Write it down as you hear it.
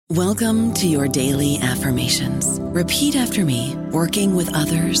Welcome to your daily affirmations. Repeat after me. Working with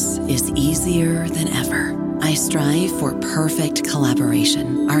others is easier than ever. I strive for perfect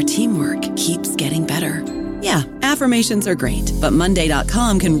collaboration. Our teamwork keeps getting better. Yeah, affirmations are great, but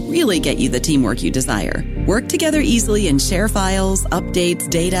Monday.com can really get you the teamwork you desire. Work together easily and share files, updates,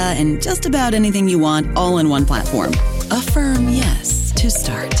 data, and just about anything you want all in one platform. Affirm yes to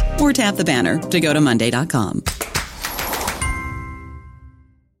start, or tap the banner to go to Monday.com.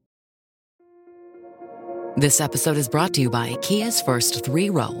 This episode is brought to you by Kia's first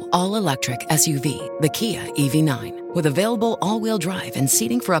three-row, all-electric SUV, the Kia EV9, with available all-wheel drive and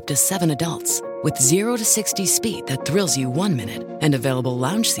seating for up to 7 adults, with 0 to 60 speed that thrills you 1 minute and available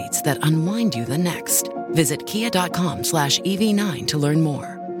lounge seats that unwind you the next. Visit kia.com/EV9 to learn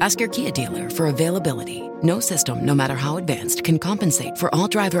more. Ask your Kia dealer for availability. No system, no matter how advanced, can compensate for all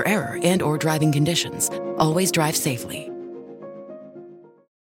driver error and or driving conditions. Always drive safely.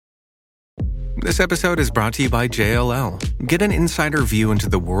 This episode is brought to you by JLL. Get an insider view into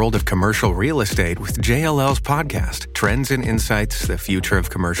the world of commercial real estate with JLL's podcast, Trends and Insights, the Future of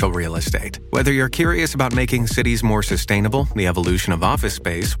Commercial Real Estate. Whether you're curious about making cities more sustainable, the evolution of office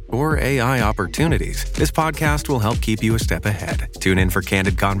space, or AI opportunities, this podcast will help keep you a step ahead. Tune in for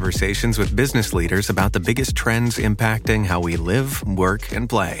candid conversations with business leaders about the biggest trends impacting how we live, work, and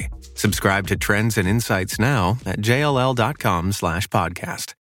play. Subscribe to Trends and Insights now at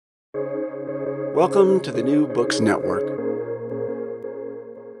jll.com/podcast. Welcome to the New Books Network.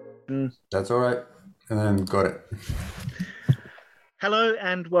 That's all right. And then got it. Hello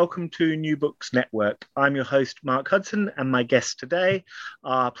and welcome to New Books Network. I'm your host, Mark Hudson, and my guests today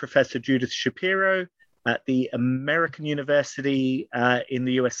are Professor Judith Shapiro at the American University in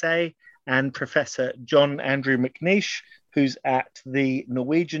the USA and Professor John Andrew McNeish, who's at the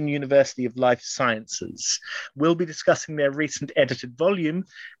Norwegian University of Life Sciences. We'll be discussing their recent edited volume,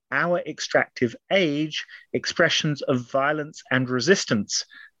 Our Extractive Age, Expressions of Violence and Resistance,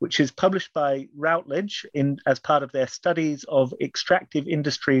 which is published by Routledge as part of their studies of extractive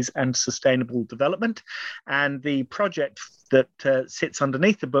industries and sustainable development. And the project that sits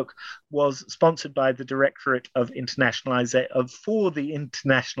underneath the book was sponsored by the Directorate of for the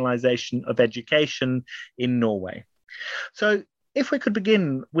Internationalization of Education in Norway. So if we could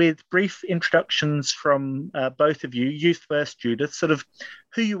begin with brief introductions from both of you, youth first, Judith, sort of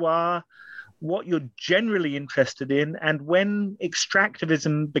who you are, what you're generally interested in, and when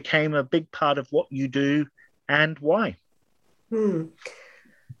extractivism became a big part of what you do and why.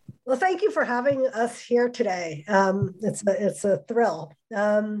 Well, thank you for having us here today. It's a thrill.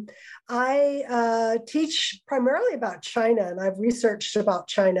 I teach primarily about China, and I've researched about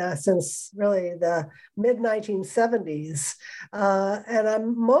China since really the mid-1970s. And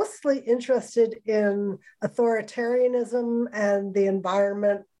I'm mostly interested in authoritarianism and the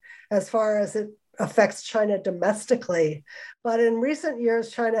environment as far as it affects China domestically. But in recent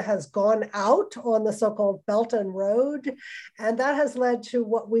years, China has gone out on the so-called Belt and Road, and that has led to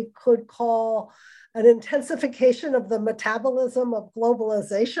what we could call an intensification of the metabolism of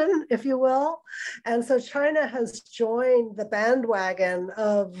globalization, if you will. And so China has joined the bandwagon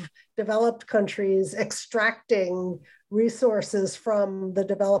of developed countries extracting resources from the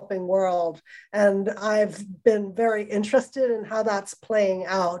developing world. And I've been very interested in how that's playing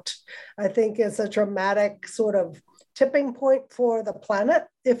out. I think it's a dramatic sort of tipping point for the planet,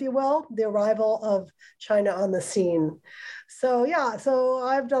 if you will, the arrival of China on the scene. So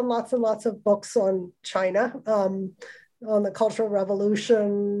I've done lots and lots of books on China, on the Cultural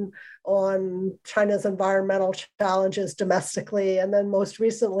Revolution, on China's environmental challenges domestically, and then most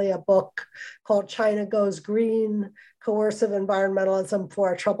recently a book called China Goes Green, Coercive Environmentalism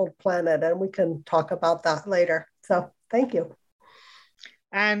for a Troubled Planet, and we can talk about that later. So thank you.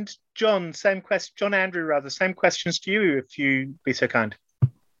 And John, same questions to you, if you be so kind.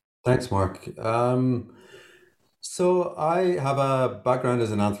 Thanks, Mark. So I have a background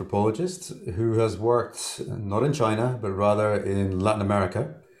as an anthropologist who has worked not in China, but rather in Latin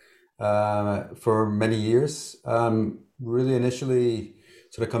America for many years. Really initially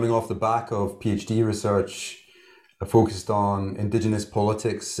sort of coming off the back of PhD research focused on indigenous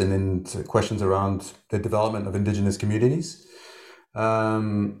politics and in questions around the development of indigenous communities.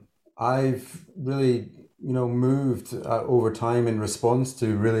 I've really, moved over time in response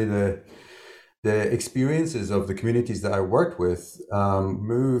to really the experiences of the communities that I worked with,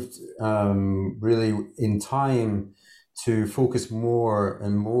 moved really in time to focus more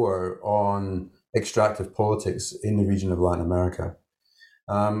and more on extractive politics in the region of Latin America.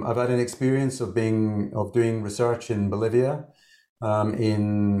 I've had an experience of doing research in Bolivia,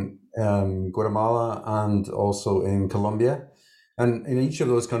 in Guatemala, and also in Colombia. And in each of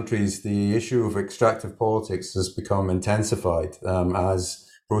those countries, the issue of extractive politics has become intensified as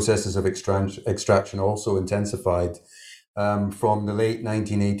processes of extraction also intensified from the late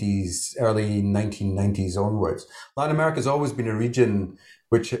 1980s, early 1990s onwards. Latin America has always been a region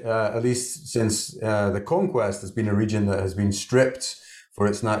which, at least since the conquest, has been a region that has been stripped for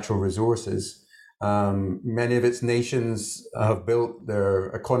its natural resources. Many of its nations have built their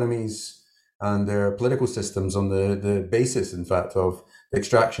economies and their political systems on the basis, in fact, of the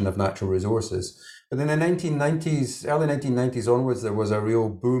extraction of natural resources. But in the 1990s, early 1990s onwards, there was a real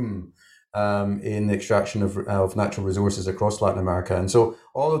boom in the extraction of natural resources across Latin America. And so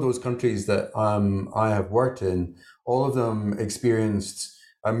all of those countries that I have worked in, all of them experienced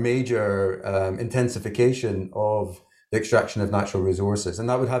a major intensification of the extraction of natural resources. And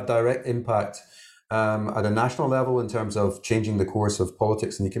that would have direct impact at a national level in terms of changing the course of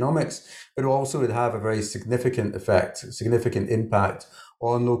politics and economics, but also would have a very significant impact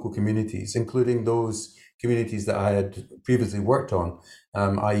on local communities, including those communities that I had previously worked on,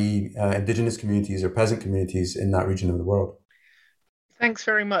 i.e. Indigenous communities or peasant communities in that region of the world. Thanks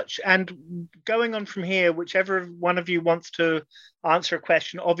very much. And going on from here, whichever one of you wants to answer a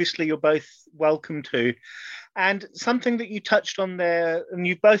question, obviously you're both welcome to. And something that you touched on there, and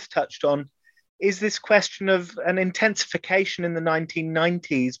you both touched on, is this question of an intensification in the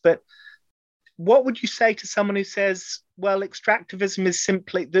 1990s. But what would you say to someone who says, well, extractivism is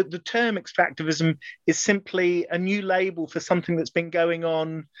simply, the term extractivism is simply a new label for something that's been going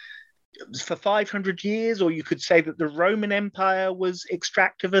on for 500 years, or you could say that the Roman Empire was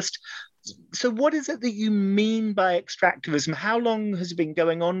extractivist. So what is it that you mean by extractivism? How long has it been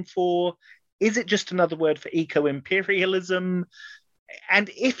going on for? Is it just another word for eco-imperialism? And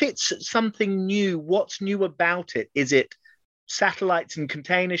if it's something new, what's new about it? Is it satellites and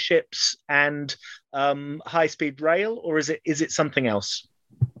container ships and high-speed rail, or is it something else?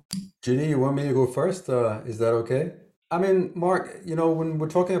 Ginny, you want me to go first? Is that okay? I mean, Mark, when we're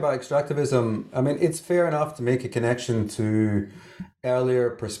talking about extractivism, I mean, it's fair enough to make a connection to earlier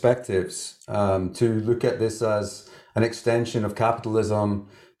perspectives, to look at this as an extension of capitalism,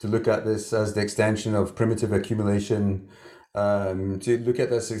 to look at this as the extension of primitive accumulation, to look at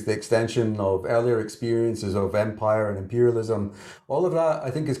this as the extension of earlier experiences of empire and imperialism. All of that, I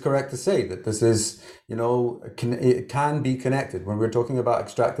think, is correct to say that this is, it can be connected. When we're talking about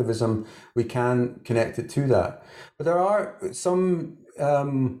extractivism, we can connect it to that. But there are some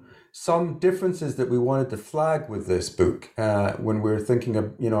differences that we wanted to flag with this book when we're thinking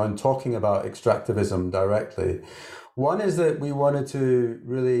of, and talking about extractivism directly. One is that we wanted to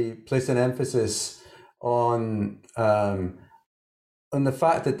really place an emphasis on the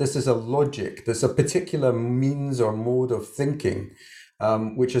fact that this is a logic, there's a particular means or mode of thinking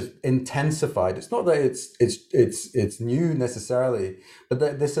which is intensified. It's not that it's new necessarily, but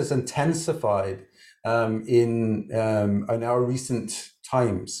that this is intensified in our recent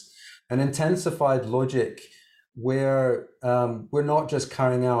times. An intensified logic where we're not just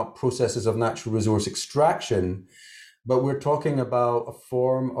carrying out processes of natural resource extraction, but we're talking about a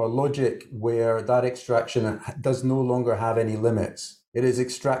form or logic where that extraction does no longer have any limits. It is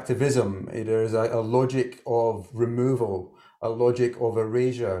extractivism. It is a logic of removal, a logic of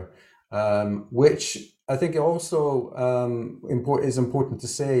erasure, which I think also is important to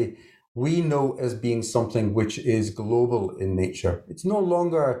say we know as being something which is global in nature. It's no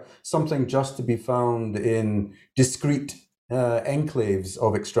longer something just to be found in discrete enclaves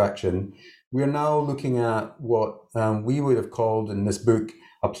of extraction. We are now looking at what we would have called in this book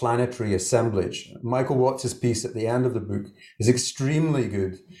a planetary assemblage. Michael Watts's piece at the end of the book is extremely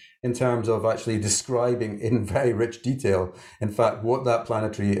good in terms of actually describing in very rich detail, in fact, what that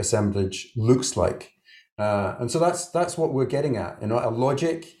planetary assemblage looks like. And so that's what we're getting at, a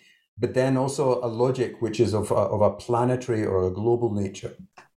logic, but then also a logic which is of a planetary or a global nature.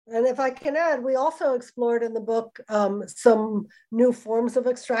 And if I can add, we also explored in the book some new forms of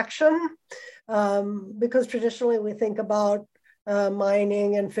extraction, because traditionally we think about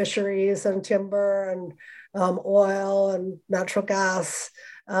mining and fisheries and timber and oil and natural gas.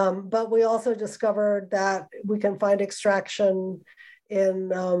 But we also discovered that we can find extraction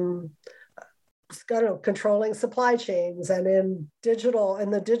in controlling supply chains and in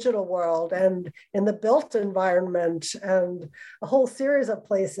the digital world and in the built environment and a whole series of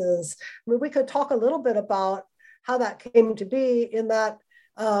places. I mean, we could talk a little bit about how that came to be, in that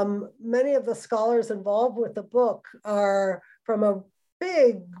many of the scholars involved with the book are from a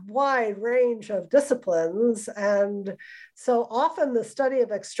big, wide range of disciplines. And so often the study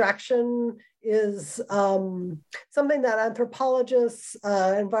of extraction is something that anthropologists,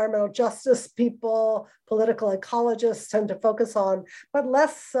 environmental justice people, political ecologists tend to focus on, but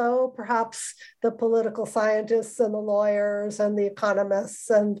less so perhaps the political scientists and the lawyers and the economists.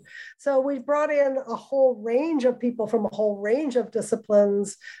 And so we brought in a whole range of people from a whole range of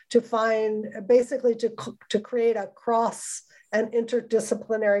disciplines to find, basically to create a cross and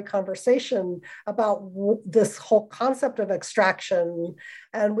interdisciplinary conversation about this whole concept of extraction.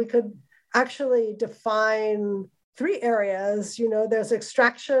 And we could actually define 3 areas. There's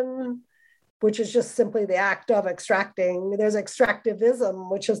extraction, which is just simply the act of extracting. There's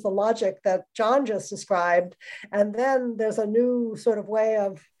extractivism, which is the logic that John just described. And then there's a new sort of way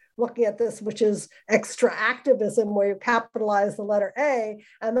of looking at this, which is extractivism, where you capitalize the letter A,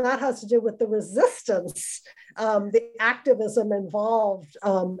 and that has to do with the resistance, the activism involved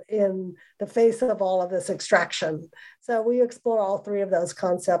in the face of all of this extraction. So we explore all 3 of those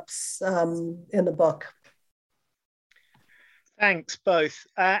concepts in the book. Thanks, both.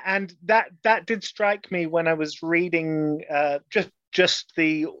 And that did strike me when I was reading just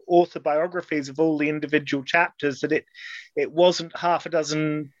the author biographies of all the individual chapters, that it wasn't half a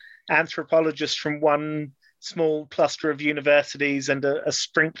dozen anthropologists from one small cluster of universities and a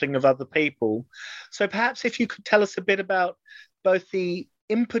sprinkling of other people. So perhaps if you could tell us a bit about both the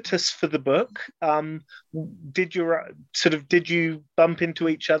impetus for the book. Did you bump into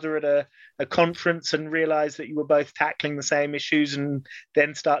each other at a conference and realize that you were both tackling the same issues and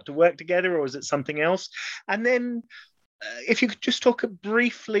then start to work together, or is it something else? And then if you could just talk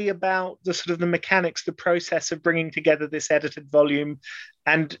briefly about the sort of the mechanics, the process of bringing together this edited volume.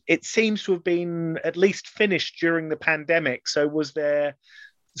 And it seems to have been at least finished during the pandemic. So was there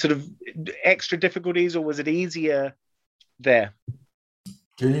sort of extra difficulties, or was it easier there?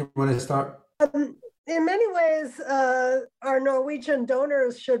 Julie, you want to start? In many ways, our Norwegian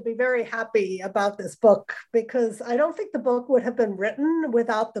donors should be very happy about this book, because I don't think the book would have been written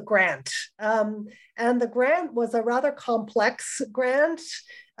without the grant. And the grant was a rather complex grant.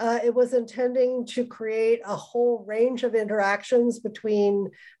 It was intending to create a whole range of interactions between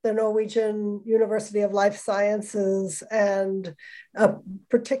the Norwegian University of Life Sciences and a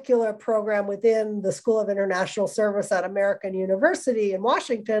particular program within the School of International Service at American University in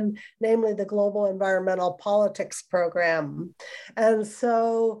Washington, namely the Global Environmental Politics Program. And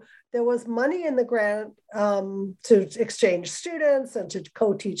so there was money in the grant to exchange students and to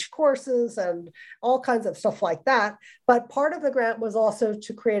co-teach courses and all kinds of stuff like that. But part of the grant was also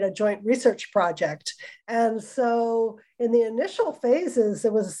to create a joint research project. And so in the initial phases,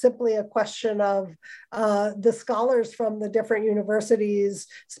 it was simply a question of the scholars from the different universities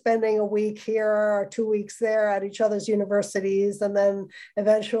spending a week here or 2 weeks there at each other's universities. And then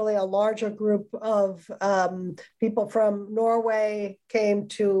eventually a larger group of people from Norway came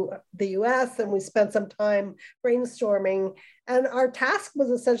to the US, and we spent some time brainstorming. And our task was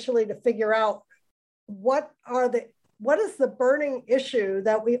essentially to figure out what is the burning issue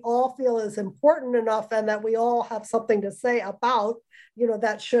that we all feel is important enough and that we all have something to say about,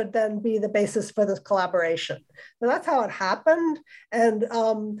 that should then be the basis for this collaboration. So that's how it happened. And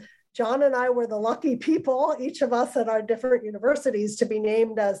John and I were the lucky people, each of us at our different universities, to be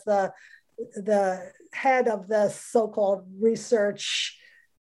named as the head of this so-called research,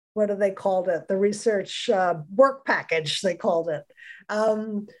 what do they called it? The research work package, they called it.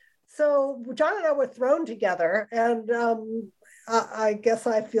 So John and I were thrown together, and I guess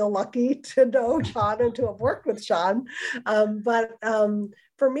I feel lucky to know John and to have worked with John. But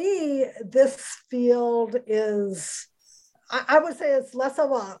for me, this field is, I would say it's less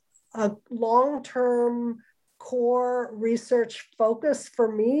of a long-term core research focus for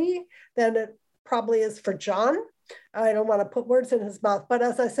me than it probably is for John. I don't want to put words in his mouth, but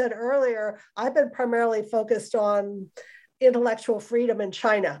as I said earlier, I've been primarily focused on intellectual freedom in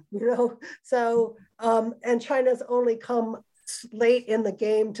China, So, and China's only come late in the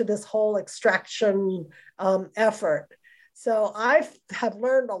game to this whole extraction effort. So I have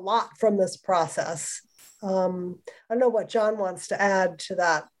learned a lot from this process. I don't know what John wants to add to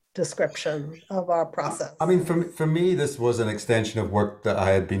that description of our process. I mean, for me, this was an extension of work that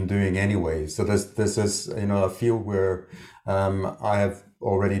I had been doing anyway. So this is, a field where I have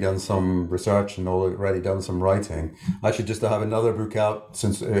already done some research and already done some writing. I should just have another book out,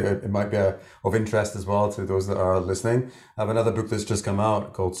 since it might be of interest as well to those that are listening. I have another book that's just come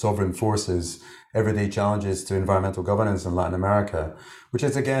out called Sovereign Forces, Everyday Challenges to Environmental Governance in Latin America, which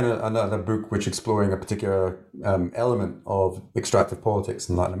is again another book which exploring a particular element of extractive politics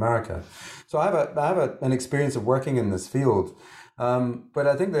in Latin America. So I have an experience of working in this field. But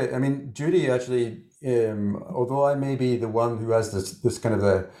I think that, I mean, Judy actually, although I may be the one who has this kind of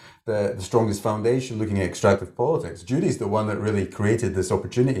the strongest foundation looking at extractive politics, Judy's the one that really created this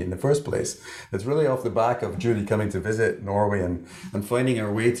opportunity in the first place. It's really off the back of Judy coming to visit Norway and finding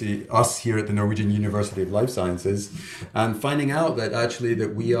our way to us here at the Norwegian University of Life Sciences, and finding out that actually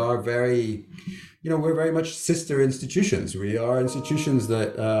that we are very, we're very much sister institutions. We are institutions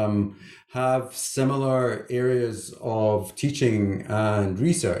that have similar areas of teaching and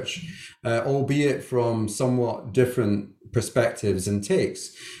research, albeit from somewhat different perspectives and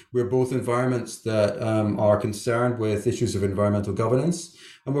takes. We're both environments that are concerned with issues of environmental governance,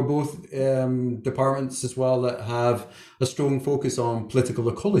 and we're both departments as well that have a strong focus on political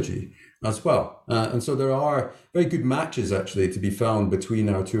ecology as well. And so there are very good matches actually to be found between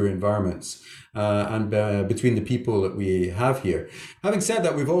our two environments and between the people that we have here. Having said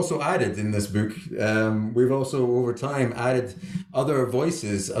that, we've also added in this book, we've also over time added other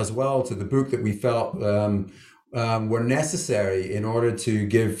voices as well to the book that we felt were necessary in order to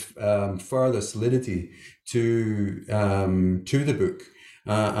give further solidity to the book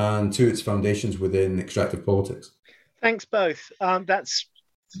and to its foundations within extractive politics. Thanks both. That's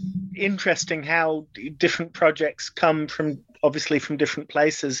interesting how different projects come from different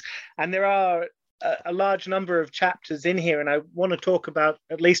places, and there are a large number of chapters in here, and I want to talk about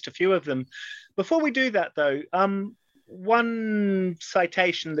at least a few of them. Before we do that though, one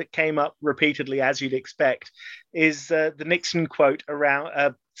citation that came up repeatedly, as you'd expect, is the Nixon quote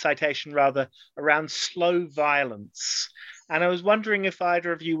around citation rather around slow violence. And I was wondering if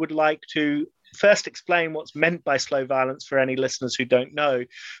either of you would like to first explain what's meant by slow violence for any listeners who don't know,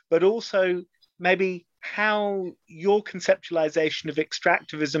 but also maybe how your conceptualization of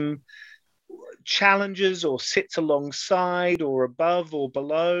extractivism challenges or sits alongside or above or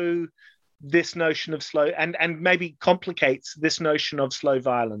below this notion of slow, and maybe complicates this notion of slow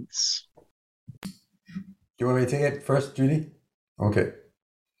violence. Do you want me to take it first, Judy? Okay.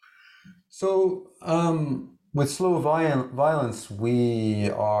 So with slow violence,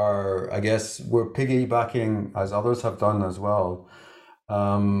 we are, I guess, we're piggybacking, as others have done as well,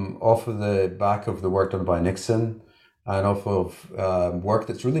 off of the back of the work done by Nixon and off of work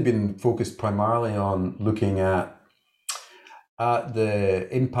that's really been focused primarily on looking at the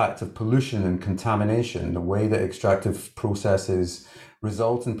impact of pollution and contamination, the way that extractive processes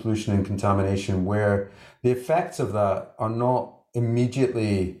result in pollution and contamination, where the effects of that are not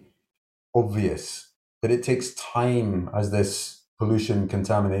immediately obvious, that it takes time as this pollution,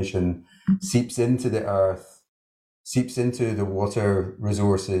 contamination seeps into the earth, seeps into the water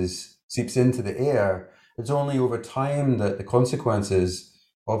resources, seeps into the air. It's only over time that the consequences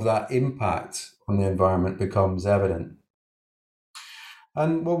of that impact on the environment becomes evident.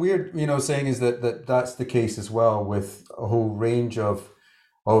 And what we're saying is that that's the case as well with a whole range of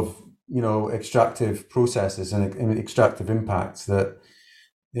extractive processes and extractive impacts, that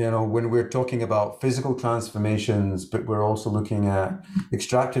when we're talking about physical transformations, but we're also looking at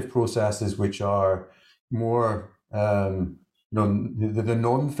extractive processes which are more the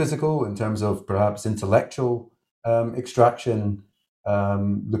non-physical in terms of perhaps intellectual extraction,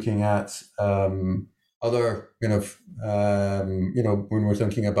 looking at other kind of, when we're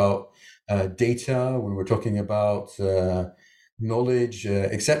thinking about data, when we're talking about knowledge,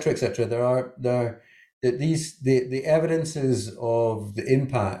 et cetera, the evidences of the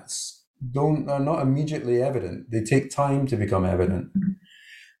impacts are not immediately evident. They take time to become evident.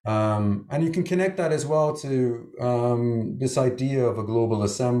 And you can connect that as well to this idea of a global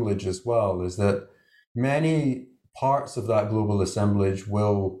assemblage as well, is that many parts of that global assemblage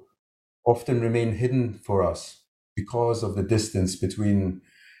will often remain hidden for us because of the distance between,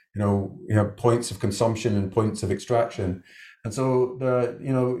 points of consumption and points of extraction. And so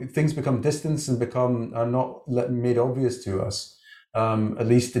things become distant and are not made obvious to us, at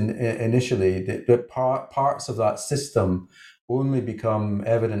least initially. The parts of that system only become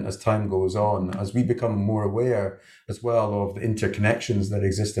evident as time goes on, as we become more aware as well of the interconnections that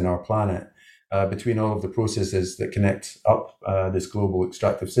exist in our planet between all of the processes that connect up this global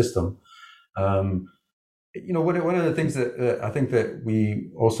extractive system. One of the things that I think that we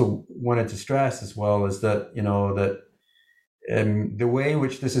also wanted to stress as well is that the way in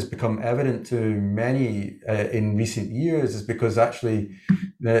which this has become evident to many in recent years is because actually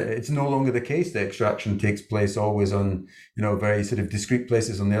it's no longer the case that extraction takes place always on very sort of discrete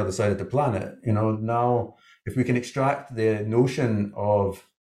places on the other side of the planet. Now if we can extract the notion of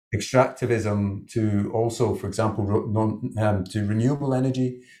extractivism to also, for example, to renewable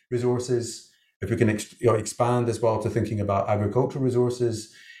energy resources, if we can expand as well to thinking about agricultural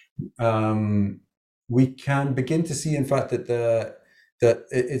resources, we can begin to see, in fact, that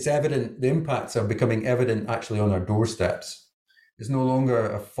it's evident, the impacts are becoming evident actually on our doorsteps. It's no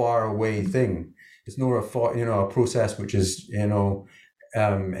longer a far away thing. It's not a process which is,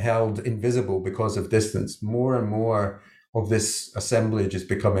 held invisible because of distance. More and more of this assemblage is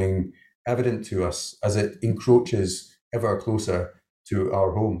becoming evident to us as it encroaches ever closer to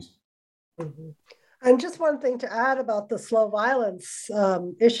our homes. Mm-hmm. And just one thing to add about the slow violence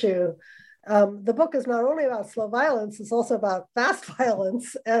issue. The book is not only about slow violence, it's also about fast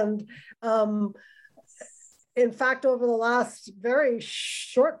violence. And in fact, over the last very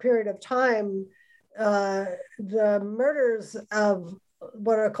short period of time, the murders of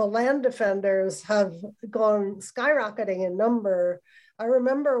what are called land defenders have gone skyrocketing in number. I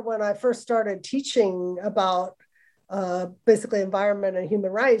remember when I first started teaching about basically environment and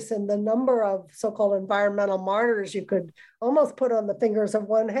human rights, and the number of so-called environmental martyrs you could almost put on the fingers of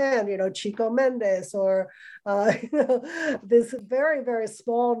one hand, Chico Mendes, or this very, very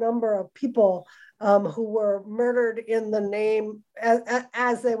small number of people who were murdered in the name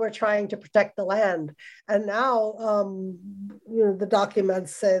as they were trying to protect the land. And now, the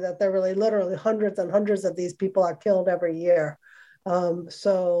documents say that there really literally hundreds and hundreds of these people are killed every year.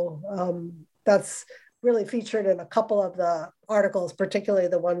 So that's really featured in a couple of the articles, particularly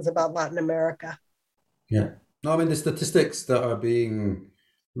the ones about Latin America. Yeah. No, I mean, the statistics that are being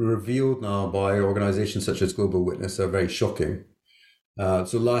revealed now by organizations such as Global Witness are very shocking.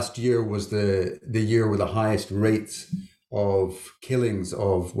 So last year was the year with the highest rates of killings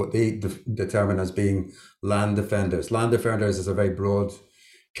of what they determine as being land defenders. Land defenders is a very broad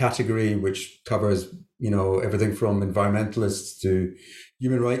category which covers, everything from environmentalists to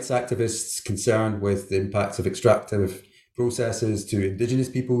human rights activists concerned with the impacts of extractive processes, to indigenous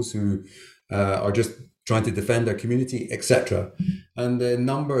peoples who are just trying to defend their community, etc. And the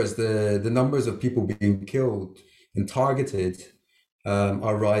numbers of people being killed and targeted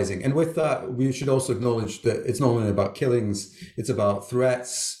are rising. And with that, we should also acknowledge that it's not only about killings, it's about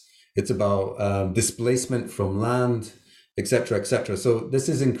threats, it's about displacement from land, etc., etc. So this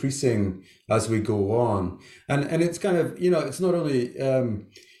is increasing as we go on, and it's kind of, it's not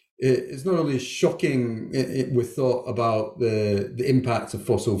only shocking with thought about the impacts of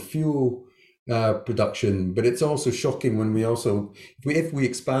fossil fuel production, but it's also shocking when if we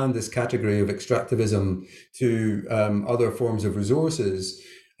expand this category of extractivism to other forms of resources,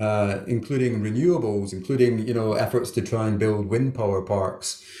 including renewables, including efforts to try and build wind power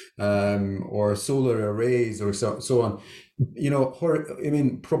parks or solar arrays or so on.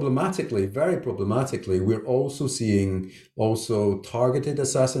 Problematically, very problematically, we're also seeing targeted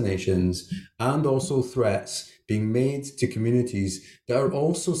assassinations and also threats being made to communities that are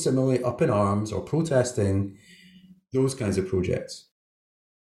also similarly up in arms or protesting those kinds of projects.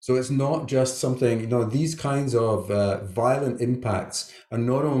 So it's not just something, these kinds of violent impacts are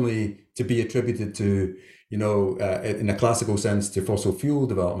not only to be attributed to, in a classical sense, to fossil fuel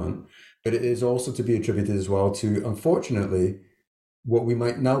development, but it is also to be attributed as well to, unfortunately, what we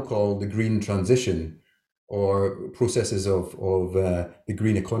might now call the green transition or processes of the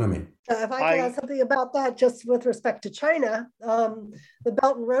green economy. If I can add something about that, just with respect to China, the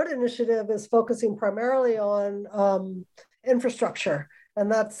Belt and Road Initiative is focusing primarily on infrastructure,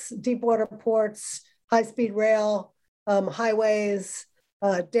 and that's deep water ports, high-speed rail, highways,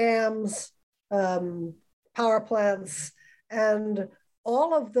 dams, power plants, and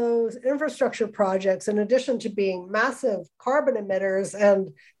all of those infrastructure projects, in addition to being massive carbon emitters and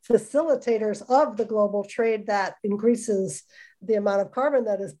facilitators of the global trade that increases the amount of carbon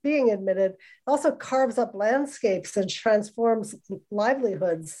that is being emitted, also carves up landscapes and transforms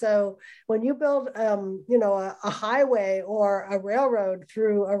livelihoods. So when you build, a highway or a railroad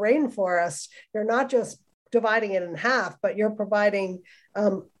through a rainforest, you're not just dividing it in half, but you're providing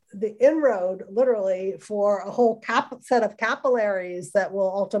the inroad literally for a whole set of capillaries that will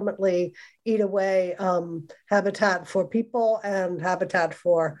ultimately eat away habitat for people and habitat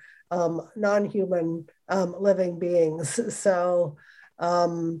for non-human living beings. So I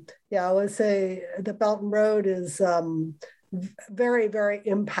would say the Belt and Road is very, very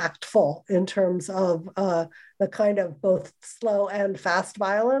impactful in terms of the kind of both slow and fast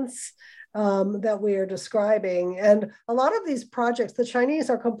violence that we are describing. And a lot of these projects, the Chinese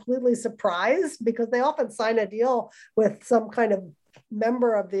are completely surprised because they often sign a deal with some kind of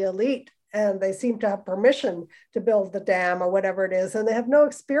member of the elite, and they seem to have permission to build the dam or whatever it is. And they have no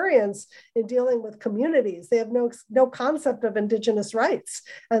experience in dealing with communities. They have no concept of indigenous rights.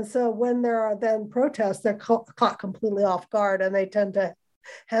 And so when there are then protests, they're caught completely off guard, and they tend to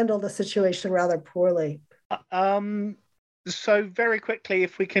handle the situation rather poorly. So very quickly,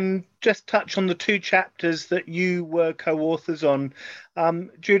 if we can just touch on the two chapters that you were co-authors on.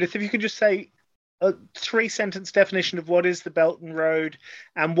 Judith, if you could just say a 3-sentence definition of what is the Belt and Road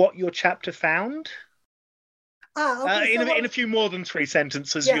and what your chapter found. Okay, in a few more than 3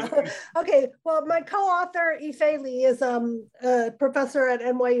 sentences. Yeah. Okay. Well, my co-author Yifei Li is a professor at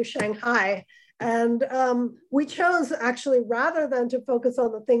NYU Shanghai, and we chose actually, rather than to focus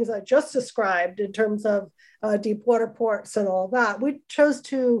on the things I just described in terms of deep water ports and all that, we chose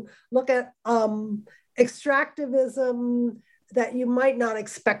to look at extractivism that you might not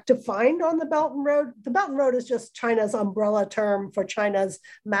expect to find on the Belt and Road. The Belt and Road is just China's umbrella term for China's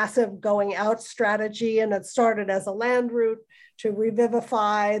massive going out strategy. And it started as a land route to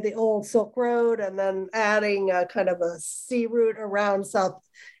revivify the old Silk Road and then adding a kind of a sea route around South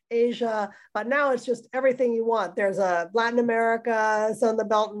Asia, but now it's just everything you want. There's a Latin America is on the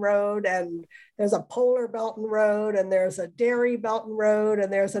Belt and Road, and there's a polar Belt and Road, and there's a dairy Belt and Road,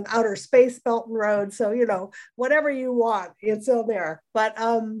 and there's an outer space Belt and Road. So, whatever you want, it's on there. But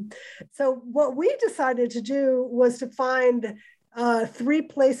so what we decided to do was to find 3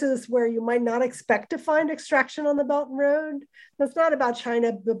 places where you might not expect to find extraction on the Belt and Road. That's not about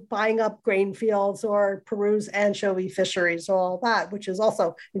China buying up grain fields or Peru's anchovy fisheries or all that, which is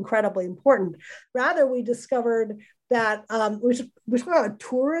also incredibly important. Rather, we discovered that we talk about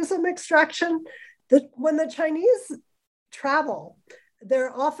tourism extraction, that when the Chinese travel,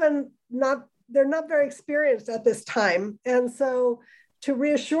 they're not very experienced at this time. And so to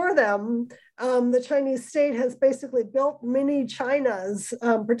reassure them, the Chinese state has basically built mini Chinas,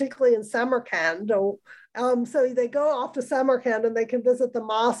 particularly in Samarkand. So they go off to Samarkand and they can visit the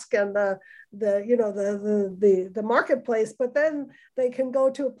mosque and the marketplace, but then they can go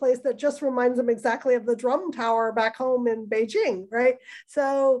to a place that just reminds them exactly of the drum tower back home in Beijing, right?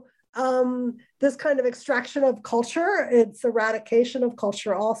 So this kind of extraction of culture, it's eradication of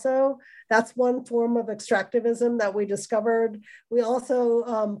culture also. That's one form of extractivism that we discovered. We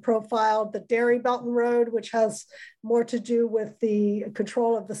also profiled the Dairy Belt and Road, which has more to do with the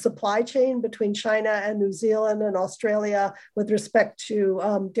control of the supply chain between China and New Zealand and Australia with respect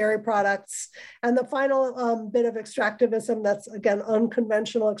to dairy products. And the final bit of extractivism that's, again,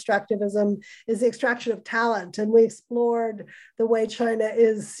 unconventional extractivism is the extraction of talent. And we explored the way China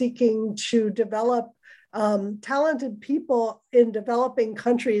is seeking to develop talented people in developing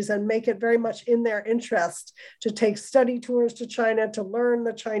countries and make it very much in their interest to take study tours to China, to learn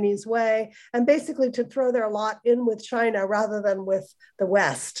the Chinese way, and basically to throw their lot in with China rather than with the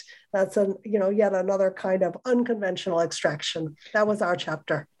West. That's yet another kind of unconventional extraction. That was our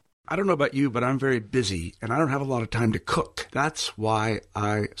chapter. I don't know about you, but I'm very busy and I don't have a lot of time to cook. That's why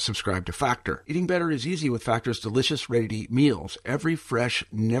I subscribe to Factor. Eating better is easy with Factor's delicious, ready-to-eat meals. Every fresh,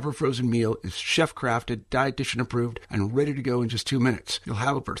 never frozen meal is chef-crafted, dietitian approved, and ready to go in just 2 minutes. You'll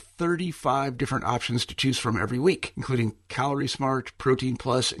have over 35 different options to choose from every week, including Calorie Smart, Protein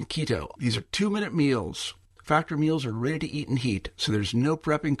Plus, and Keto. These are 2-minute meals. Factor meals are ready to eat and heat, so there's no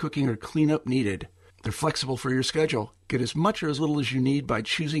prepping, cooking, or cleanup needed. They're flexible for your schedule. Get as much or as little as you need by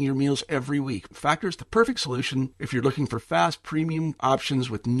choosing your meals every week. Factor is the perfect solution if you're looking for fast, premium options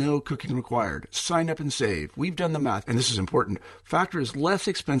with no cooking required. Sign up and save. We've done the math, and this is important. Factor is less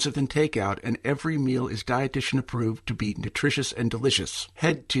expensive than takeout, and every meal is dietitian approved to be nutritious and delicious.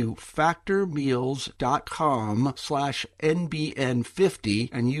 Head to factormeals.com/NBN50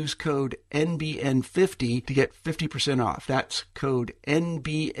 and use code NBN50 to get 50% off. That's code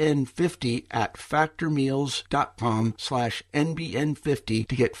NBN50 at factormeals.com/NBN50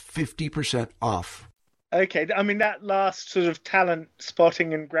 to get 50% off. Okay, I mean, that last sort of talent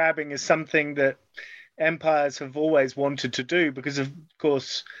spotting and grabbing is something that empires have always wanted to do because, of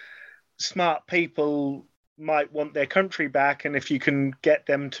course, smart people might want their country back, and if you can get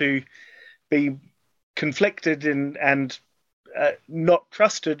them to be conflicted and not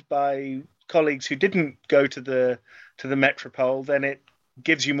trusted by colleagues who didn't go to the metropole, then it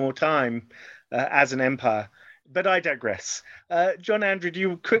gives you more time as an empire. But I digress. John Andrew, do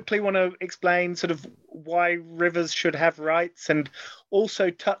you quickly want to explain sort of why rivers should have rights and also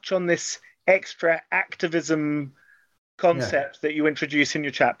touch on this extra activism concept that you introduce in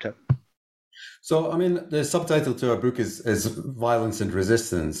your chapter? So, I mean, the subtitle to our book is Violence and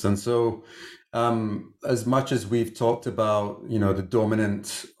Resistance. And so as much as we've talked about, the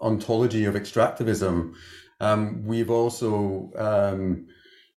dominant ontology of extractivism, we've also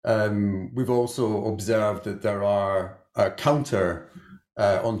observed that there are counter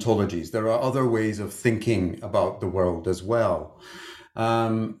ontologies. There are other ways of thinking about the world as well.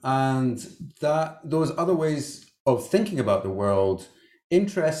 And that those other ways of thinking about the world,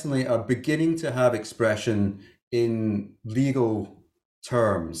 interestingly, are beginning to have expression in legal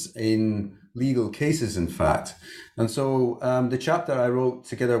terms, in legal cases, in fact. And so the chapter I wrote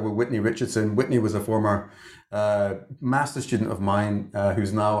together with Whitney Richardson, Whitney was a former master's student of mine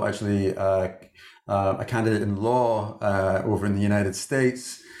who's now actually a candidate in law over in the United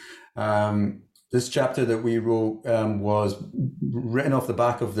States. This chapter that we wrote was written off the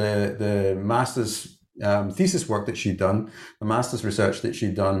back of the master's thesis work that she'd done, the master's research that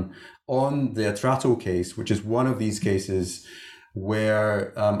she'd done on the Extractive case, which is one of these cases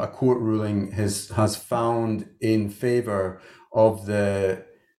where a court ruling has found in favor of the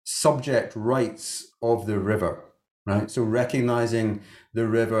subject rights of the river, right? So recognizing the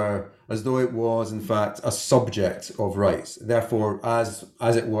river as though it was, in fact, a subject of rights, therefore, as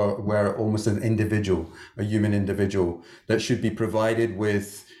it were almost an individual, a human individual that should be provided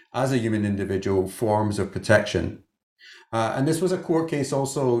with, as a human individual, forms of protection. And this was a court case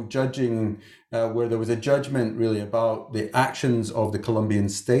also judging where there was a judgment really about the actions of the Colombian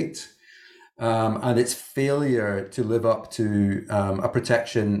state and its failure to live up to a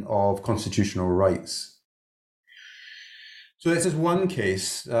protection of constitutional rights. So this is one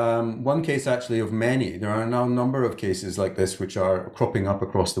case actually of many. There are now a number of cases like this which are cropping up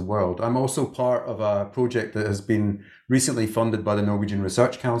across the world. I'm also part of a project that has been recently funded by the Norwegian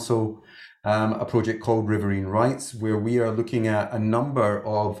Research Council, a project called Riverine Rights, where we are looking at a number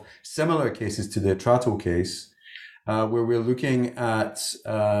of similar cases to the Extractive case, where we're looking at,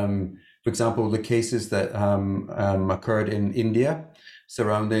 for example, the cases that occurred in India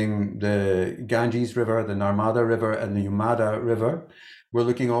surrounding the Ganges River, the Narmada River, and the Yamuna River. We're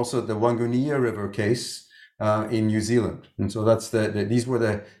looking also at the Wanganea River case in New Zealand. And so that's these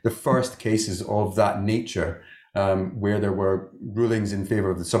were the first cases of that nature where there were rulings in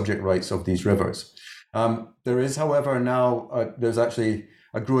favor of the subject rights of these rivers. There is, however, now there's actually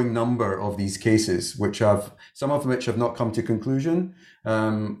a growing number of these cases, some of which have not come to conclusion,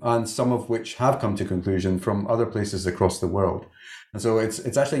 and some of which have come to conclusion from other places across the world. And so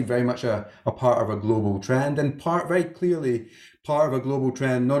it's actually very much a part of a global trend, and very clearly part of a global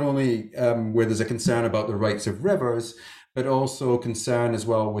trend, not only where there's a concern about the rights of rivers, but also concern as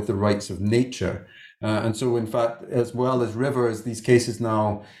well with the rights of nature. And so, in fact, as well as rivers, these cases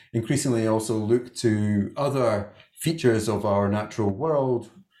now increasingly also look to other features of our natural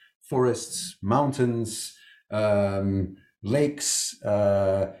world, forests, mountains, lakes,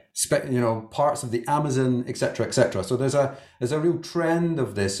 parts of the Amazon, etc., etc. So there's a real trend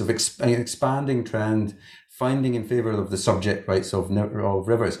of this, of expanding trend, finding in favor of the subject rights of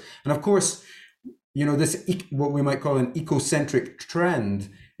rivers. And of course, this what we might call an ecocentric trend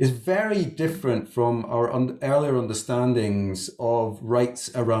is very different from our earlier understandings of rights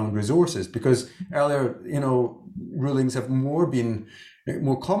around resources, because earlier, rulings have more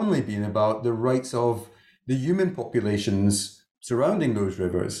commonly been about the rights of the human populations surrounding those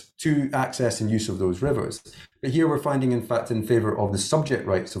rivers to access and use of those rivers. But here we're finding, in fact, in favor of the subject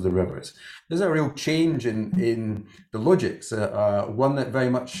rights of the rivers. There's a real change in the logics, one that very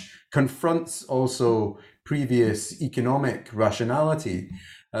much confronts also previous economic rationality,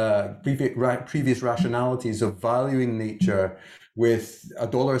 previous rationalities of valuing nature with a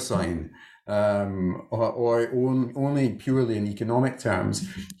dollar sign, or only purely in economic terms.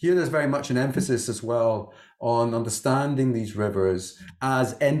 Here there's very much an emphasis as well on understanding these rivers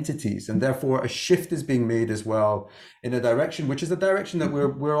as entities, and therefore a shift is being made as well in a direction which is a direction that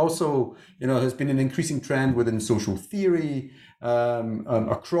we're also, has been an increasing trend within social theory,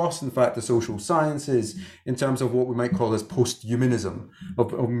 across, in fact, the social sciences, in terms of what we might call as post-humanism,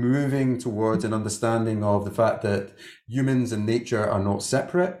 of moving towards an understanding of the fact that humans and nature are not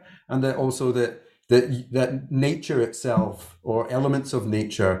separate, and that also that nature itself, or elements of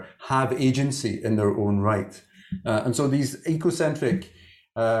nature, have agency in their own right. And so these ecocentric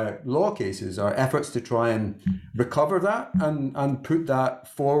law cases are efforts to try and recover that and put that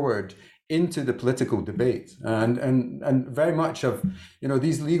forward into the political debate. And very much of,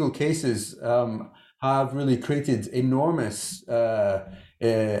 these legal cases have really created enormous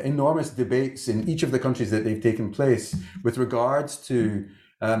debates in each of the countries that they've taken place with regards to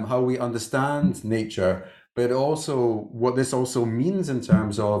how we understand nature, but also what this also means in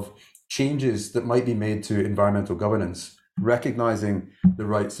terms of changes that might be made to environmental governance, recognizing the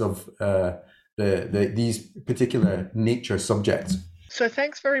rights of these particular nature subjects. So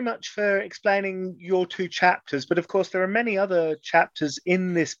thanks very much for explaining your two chapters, but of course there are many other chapters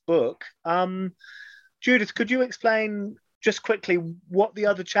in this book. Judith, could you explain just quickly what the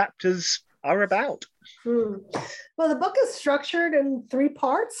other chapters are about? Well, the book is structured in 3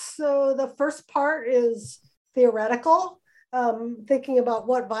 parts. So the first part is theoretical, thinking about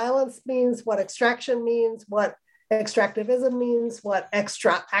what violence means, what extraction means, what extractivism means, what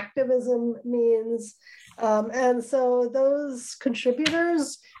extra-activism means. And so those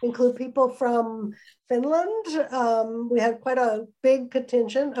contributors include people from Finland. We had quite a big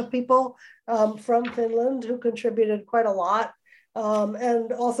contingent of people from Finland who contributed quite a lot,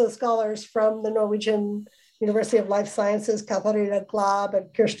 and also scholars from the Norwegian University of Life Sciences, Katharina Glab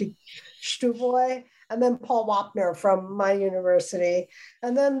and Kirsti Stuvøy, and then Paul Wapner from my university.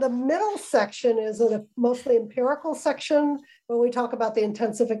 And then the middle section is a mostly empirical section where we talk about the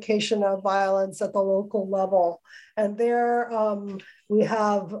intensification of violence at the local level. And there we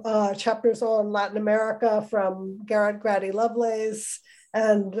have chapters on Latin America from Garrett Grady Lovelace,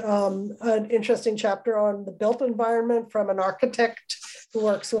 and an interesting chapter on the built environment from an architect who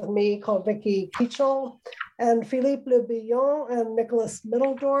works with me called Vicky Keachel. And Philippe Le Billon and Nicholas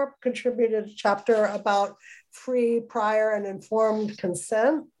Middledorp contributed a chapter about free, prior, and informed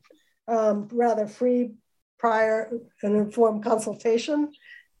consent, free, prior, and informed consultation,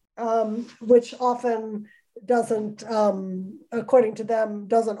 which often doesn't, according to them,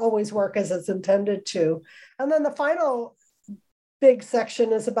 doesn't always work as it's intended to. And then the final big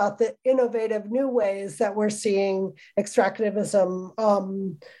section is about the innovative new ways that we're seeing extractivism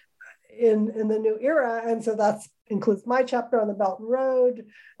in the new era. And so that includes my chapter on the Belt and Road,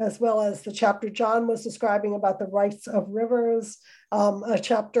 as well as the chapter John was describing about the rights of rivers, a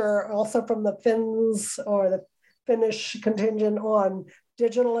chapter also from the Finns or the Finnish contingent on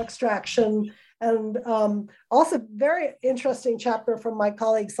digital extraction, and also very interesting chapter from my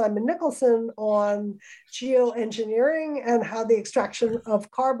colleague Simon Nicholson on geoengineering and how the extraction of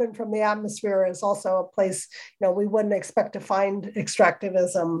carbon from the atmosphere is also a place we wouldn't expect to find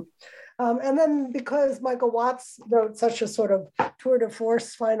extractivism. And then because Michael Watts wrote such a sort of tour de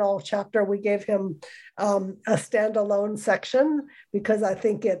force final chapter, we gave him a standalone section because I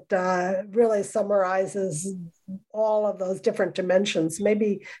think it really summarizes all of those different dimensions.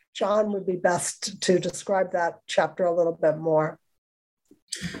 Maybe John would be best to describe that chapter a little bit more.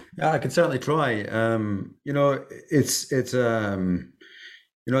 Yeah, I can certainly try. It's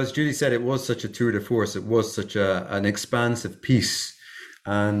as Judy said, it was such a tour de force. It was such an expansive piece.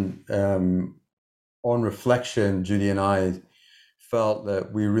 And on reflection, Judy and I felt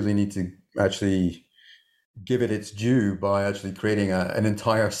that we really need to actually give it its due by actually creating an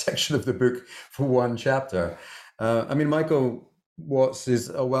entire section of the book for one chapter. Michael Watts is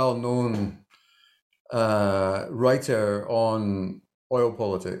a well-known writer on oil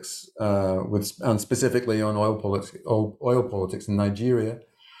politics, and specifically on oil politics in Nigeria.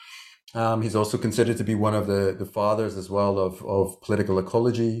 He's also considered to be one of the fathers as well of political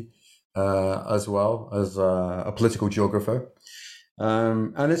ecology, as well as a political geographer.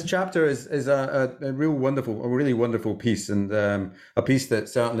 And this chapter is a really wonderful piece, and a piece that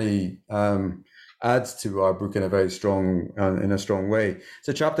certainly adds to our book in a strong way. It's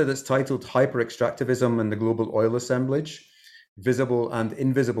a chapter that's titled "Hyper-Extractivism and the Global Oil Assemblage: Visible and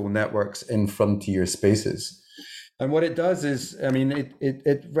Invisible Networks in Frontier Spaces." And what it does is,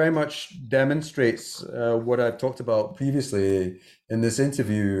 it very much demonstrates what I've talked about previously in this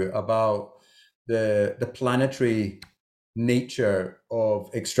interview about the planetary nature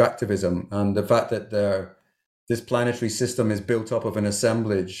of extractivism and the fact that this planetary system is built up of an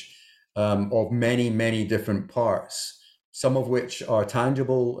assemblage of many, many different parts, some of which are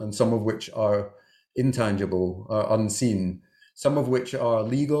tangible and some of which are intangible, unseen, some of which are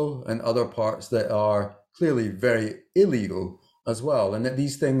legal and other parts that are clearly very illegal as well, and that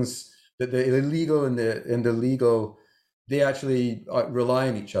these things, that the illegal and the legal, they actually rely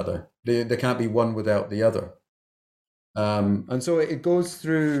on each other. They can't be one without the other. And so it goes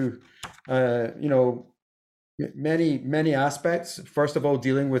through, many aspects. First of all,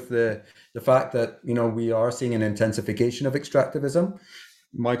 dealing with the fact that we are seeing an intensification of extractivism.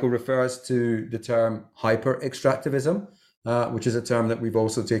 Michael refers to the term hyper-extractivism, which is a term that we've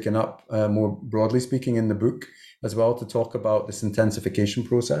also taken up more broadly speaking in the book as well, to talk about this intensification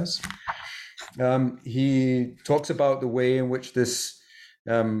process. He talks about the way in which this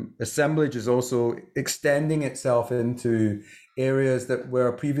assemblage is also extending itself into areas that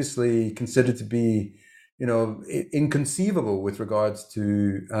were previously considered to be inconceivable with regards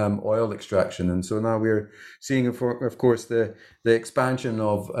to oil extraction. And so now we're seeing, of course, the expansion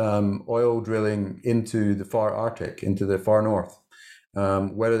of oil drilling into the far Arctic, into the far north,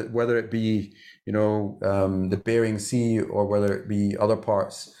 whether it be, the Bering Sea or whether it be other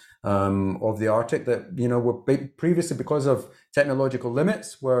parts of the Arctic that, were previously, because of technological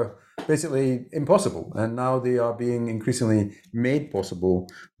limits, were basically impossible. And now they are being increasingly made possible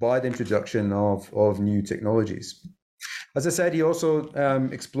by the introduction of new technologies. As I said, he also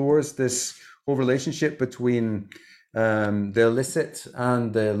explores this whole relationship between the illicit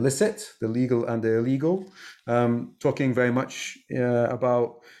and the licit, the legal and the illegal, talking very much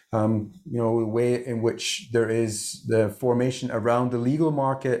about the way in which there is the formation around the legal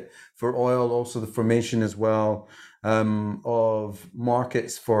market for oil, also the formation as well of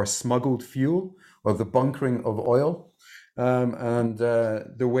markets for smuggled fuel or the bunkering of oil, and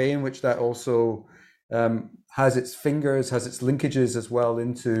the way in which that also has its linkages as well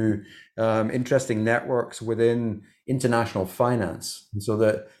into interesting networks within international finance. And so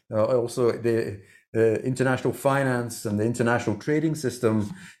that also the international finance and the international trading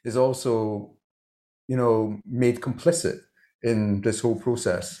system is also, made complicit in this whole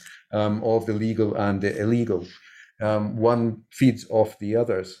process of the legal and the illegal. One feeds off the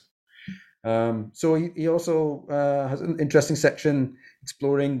others. So he also has an interesting section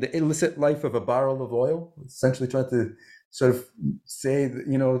exploring the illicit life of a barrel of oil, essentially trying to sort of say,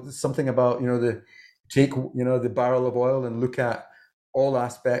 something about, the barrel of oil and look at all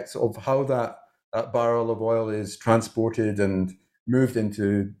aspects of how that barrel of oil is transported and moved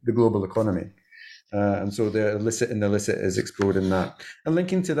into the global economy. And so the illicit and illicit is explored in that. And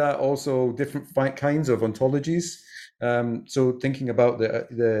linking to that also different kinds of ontologies. So thinking about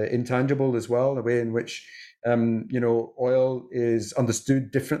the intangible as well, the way in which oil is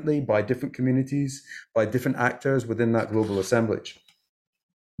understood differently by different communities, by different actors within that global assemblage.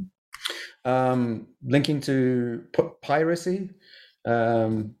 Linking to piracy,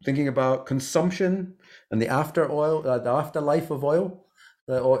 thinking about consumption and the afterlife of oil.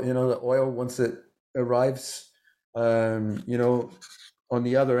 The oil once it arrives, on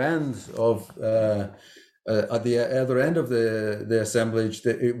the other end of at the other end of the assemblage,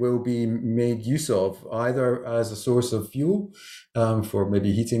 that it will be made use of either as a source of fuel for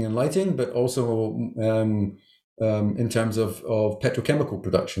maybe heating and lighting, but also in terms of petrochemical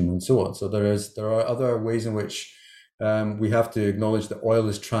production and so on. So there are other ways in which we have to acknowledge that oil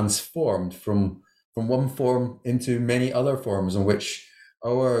is transformed from one form into many other forms in which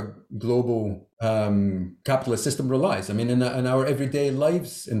our global capitalist system relies. I mean, in our everyday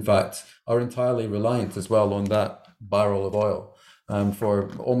lives, in fact, are entirely reliant as well on that barrel of oil for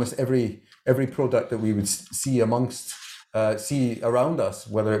almost every product that we would see around us,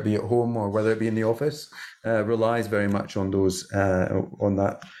 whether it be at home or whether it be in the office, relies very much on those on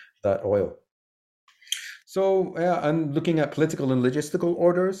that oil. So, and looking at political and logistical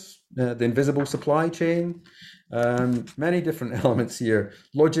orders, the invisible supply chain, many different elements here.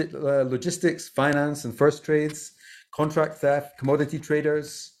 Logistics, finance and first trades, contract theft, commodity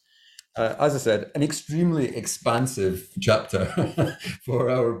traders. As I said, an extremely expansive chapter for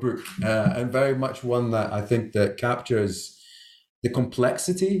our book, and very much one that I think that captures the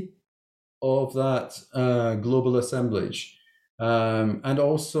complexity of that global assemblage, and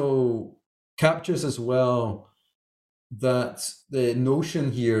also captures as well that the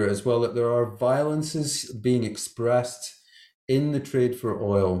notion here as well that there are violences being expressed in the trade for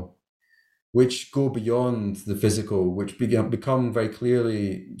oil which go beyond the physical, which become very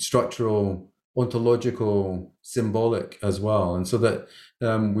clearly structural, ontological, symbolic as well. And so that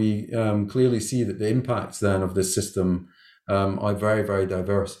we clearly see that the impacts then of this system are very, very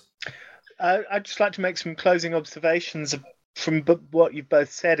diverse. I'd just like to make some closing observations from what you've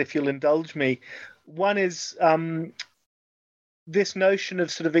both said, if you'll indulge me. One is this notion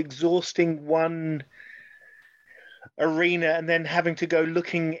of sort of exhausting one arena and then having to go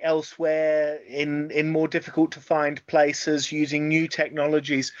looking elsewhere in more difficult to find places using new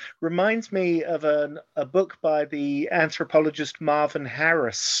technologies reminds me of a book by the anthropologist Marvin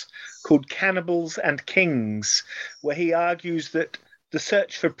Harris called Cannibals and Kings, where he argues that the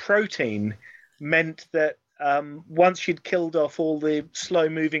search for protein meant that once you'd killed off all the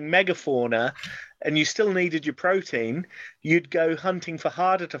slow-moving megafauna and you still needed your protein, you'd go hunting for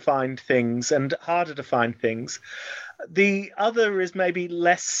harder to find things. The other is maybe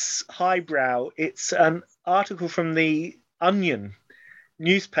less highbrow. It's an article from the Onion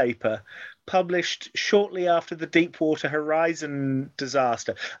newspaper published shortly after the Deepwater Horizon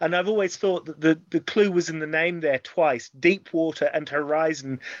disaster. And I've always thought that the clue was in the name there twice. Deepwater and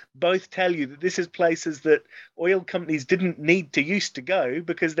Horizon both tell you that this is places that oil companies didn't need to used to go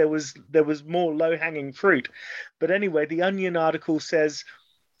because there was more low-hanging fruit. But anyway, the Onion article says,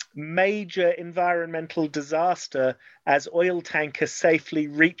 major environmental disaster as oil tanker safely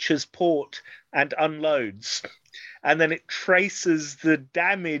reaches port and unloads. And then it traces the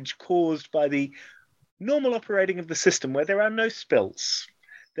damage caused by the normal operating of the system where there are no spills.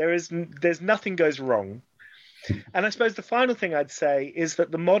 There's nothing goes wrong. And I suppose the final thing I'd say is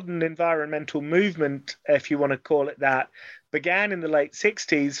that the modern environmental movement, if you want to call it that, began in the late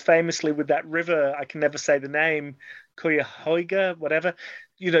 60s, famously with that river, I can never say the name, Cuyahoga, whatever,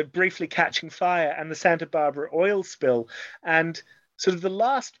 briefly catching fire, and the Santa Barbara oil spill. And sort of the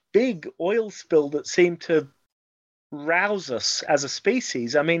last big oil spill that seemed to rouse us as a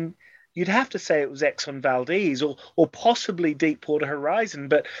species, I mean, you'd have to say it was Exxon Valdez or possibly Deepwater Horizon.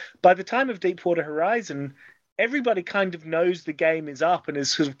 But by the time of Deepwater Horizon, everybody kind of knows the game is up and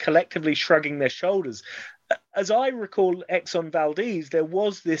is sort of collectively shrugging their shoulders. As I recall Exxon Valdez, there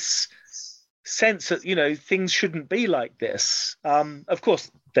was this sense that, things shouldn't be like this. Of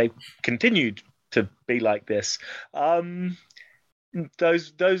course, they continued to be like this. That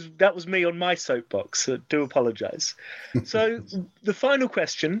was me on my soapbox. So do apologize. So the final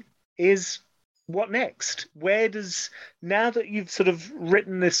question is, what next? Where does, now that you've sort of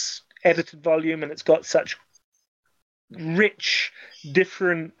written this edited volume and it's got such rich,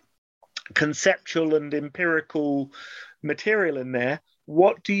 different conceptual and empirical material in there,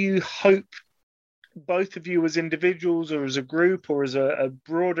 what do you hope, both of you as individuals or as a group or as a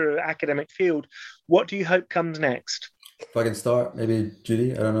broader academic field, what do you hope comes next? If I can start, maybe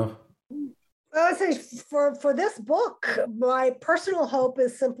Judy, I don't know. I would say for this book, my personal hope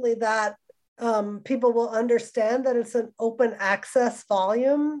is simply that people will understand that it's an open access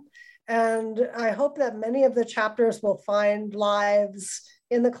volume. And I hope that many of the chapters will find lives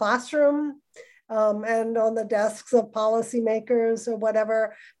in the classroom and on the desks of policymakers or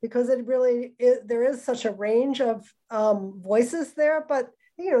whatever, because there is such a range of voices there, but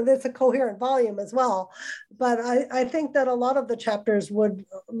there's a coherent volume as well. But I think that a lot of the chapters would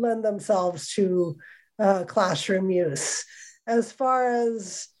lend themselves to classroom use. As far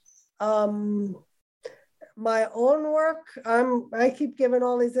as my own work, I keep giving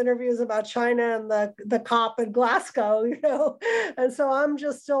all these interviews about China and the COP in Glasgow, and so I'm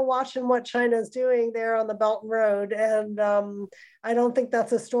just still watching what China's doing there on the Belt and Road. And I don't think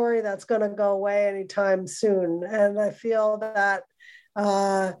that's a story that's going to go away anytime soon. And I feel that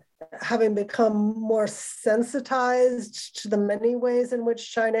having become more sensitized to the many ways in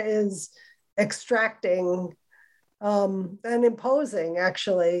which China is extracting and imposing,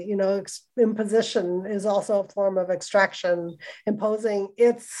 actually, imposition is also a form of extraction, imposing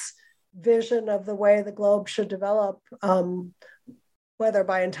its vision of the way the globe should develop, whether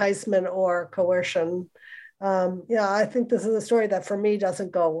by enticement or coercion. I think this is a story that for me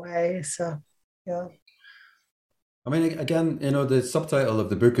doesn't go away. So, yeah. I mean, again, the subtitle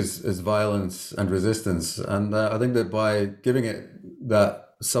of the book is Violence and Resistance. And I think that by giving it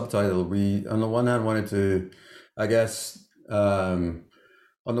that subtitle, we, on the one hand, wanted to, I guess, on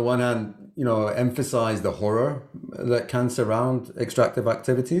the one hand, emphasize the horror that can surround extractive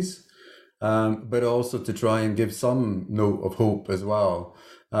activities, but also to try and give some note of hope as well,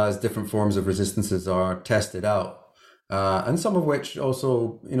 as different forms of resistances are tested out. And some of which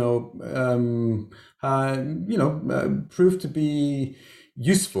also, prove to be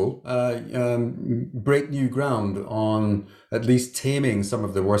useful, break new ground on at least taming some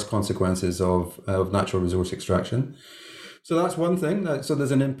of the worst consequences of natural resource extraction. So that's one thing. So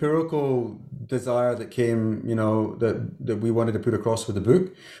there's an empirical desire that came, that we wanted to put across with the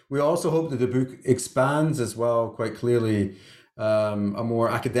book. We also hope that the book expands as well, quite clearly, a more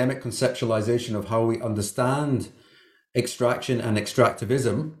academic conceptualization of how we understand extraction and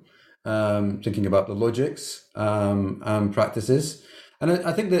extractivism, thinking about the logics and practices. And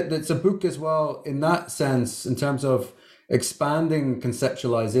I think that it's a book as well in that sense, in terms of expanding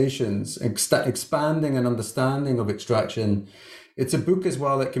conceptualizations, expanding an understanding of extraction. It's a book as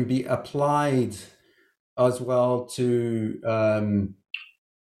well that can be applied as well to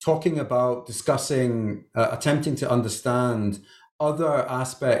talking about, discussing, attempting to understand other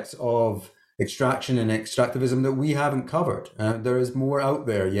aspects of extraction and extractivism that we haven't covered. There is more out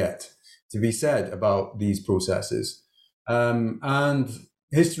there yet to be said about these processes. And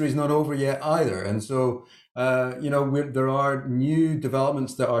history is not over yet either. And so, there are new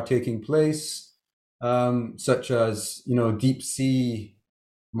developments that are taking place, such as, deep sea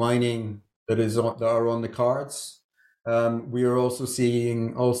mining that are on the cards. We are also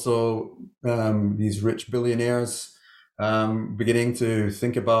seeing these rich billionaires beginning to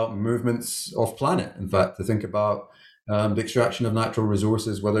think about movements off planet. In fact, to think about the extraction of natural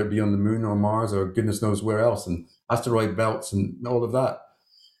resources, whether it be on the moon or Mars or goodness knows where else, and asteroid belts and all of that.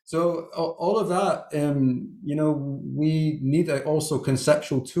 So all of that, we need also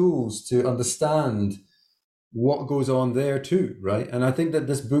conceptual tools to understand what goes on there too, right? And I think that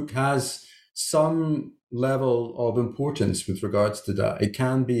this book has some level of importance with regards to that. It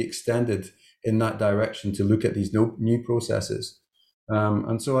can be extended in that direction to look at these new processes.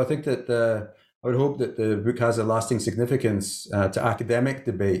 And so I think that I would hope that the book has a lasting significance to academic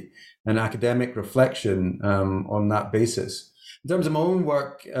debate and academic reflection on that basis. In terms of my own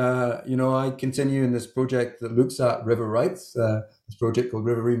work, I continue in this project that looks at river rights, this project called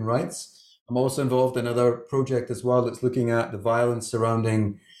Riverine Rights. I'm also involved in another project as well that's looking at the violence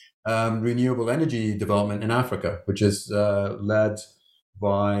surrounding renewable energy development in Africa, which is led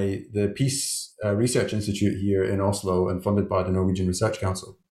by the Peace Research Institute here in Oslo and funded by the Norwegian Research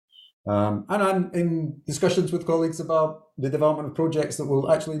Council. And I'm in discussions with colleagues about the development of projects that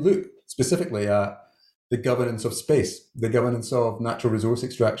will actually look specifically at the governance of space, the governance of natural resource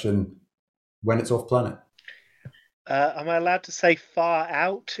extraction when it's off planet. Am I allowed to say far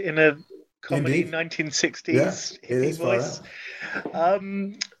out in a comedy Indeed. 1960s It voice?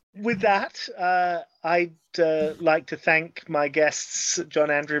 With that, I'd like to thank my guests, John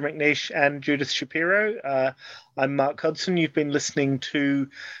Andrew McNeish and Judith Shapiro. I'm Mark Hudson. You've been listening to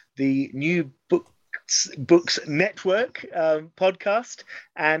the New Books Network podcast,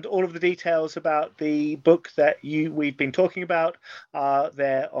 and all of the details about the book that we've been talking about are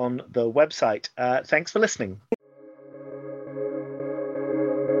there on the website. Thanks for listening.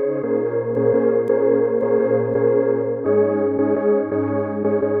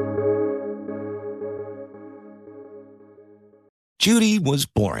 Judy was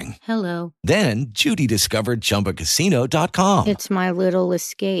boring. Hello. Then Judy discovered ChumbaCasino.com. It's my little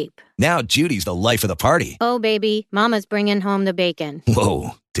escape. Now Judy's the life of the party. Oh, baby, mama's bringing home the bacon.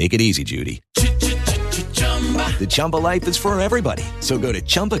 Whoa, take it easy, Judy. The Chumba life is for everybody. So go to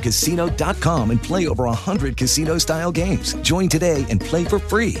ChumbaCasino.com and play over 100 casino-style games. Join today and play for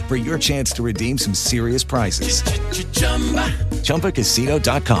free for your chance to redeem some serious prizes.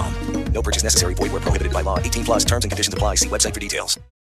 ChumbaCasino.com. No purchase necessary. Void where prohibited by law. 18+ terms and conditions apply. See website for details.